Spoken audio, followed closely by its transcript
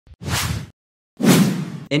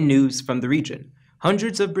In news from the region,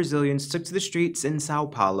 hundreds of Brazilians took to the streets in Sao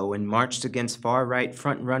Paulo and marched against far-right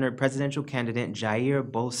front-runner presidential candidate Jair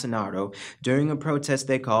Bolsonaro during a protest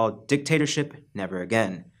they called Dictatorship Never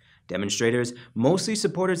Again. Demonstrators, mostly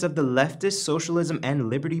supporters of the leftist Socialism and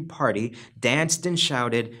Liberty Party, danced and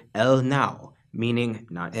shouted "El Now," meaning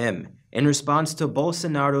not him, in response to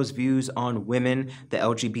Bolsonaro's views on women, the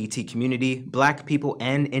LGBT community, black people,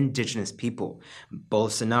 and indigenous people.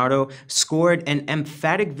 Bolsonaro scored an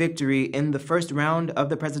emphatic victory in the first round of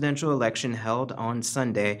the presidential election held on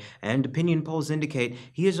Sunday, and opinion polls indicate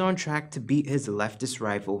he is on track to beat his leftist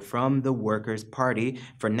rival from the Workers' Party,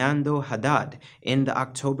 Fernando Haddad, in the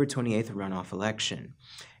October 28th runoff election.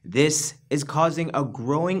 This is causing a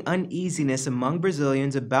growing uneasiness among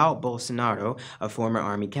Brazilians about Bolsonaro, a former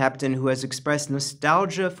army captain who has expressed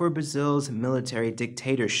nostalgia for Brazil's military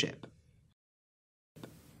dictatorship.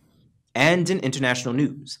 And in international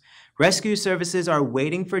news, rescue services are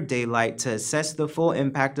waiting for daylight to assess the full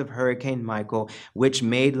impact of Hurricane Michael, which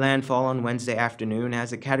made landfall on Wednesday afternoon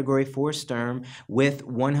as a Category 4 storm with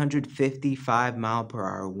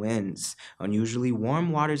 155-mile-per-hour winds. Unusually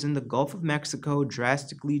warm waters in the Gulf of Mexico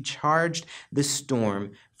drastically charged the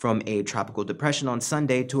storm from a tropical depression on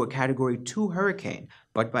Sunday to a Category 2 hurricane,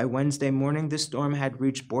 but by Wednesday morning, the storm had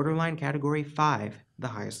reached borderline Category 5, the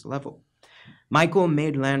highest level. Michael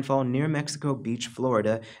made landfall near Mexico Beach,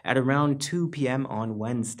 Florida at around 2 p.m. on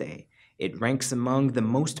Wednesday. It ranks among the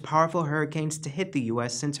most powerful hurricanes to hit the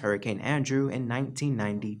U.S. since Hurricane Andrew in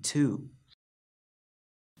 1992.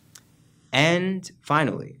 And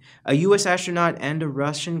finally, a U.S. astronaut and a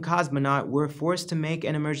Russian cosmonaut were forced to make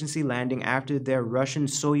an emergency landing after their Russian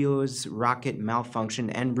Soyuz rocket malfunctioned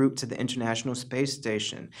en route to the International Space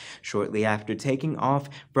Station. Shortly after taking off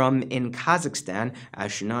from in Kazakhstan,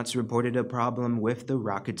 astronauts reported a problem with the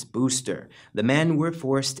rocket's booster. The men were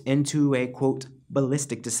forced into a, quote,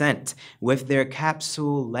 ballistic descent, with their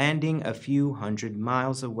capsule landing a few hundred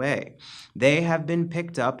miles away. They have been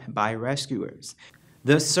picked up by rescuers.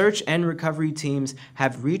 The search and recovery teams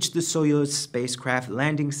have reached the Soyuz spacecraft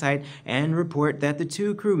landing site and report that the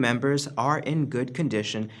two crew members are in good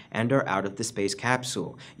condition and are out of the space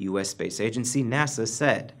capsule, U.S. Space Agency NASA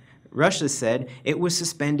said. Russia said it was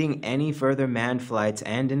suspending any further manned flights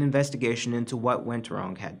and an investigation into what went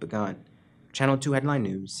wrong had begun. Channel 2 Headline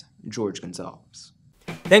News, George Gonzalez.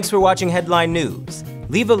 Thanks for watching Headline News.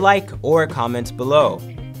 Leave a like or a comment below.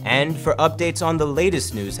 And for updates on the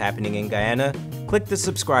latest news happening in Guyana, click the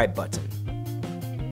subscribe button.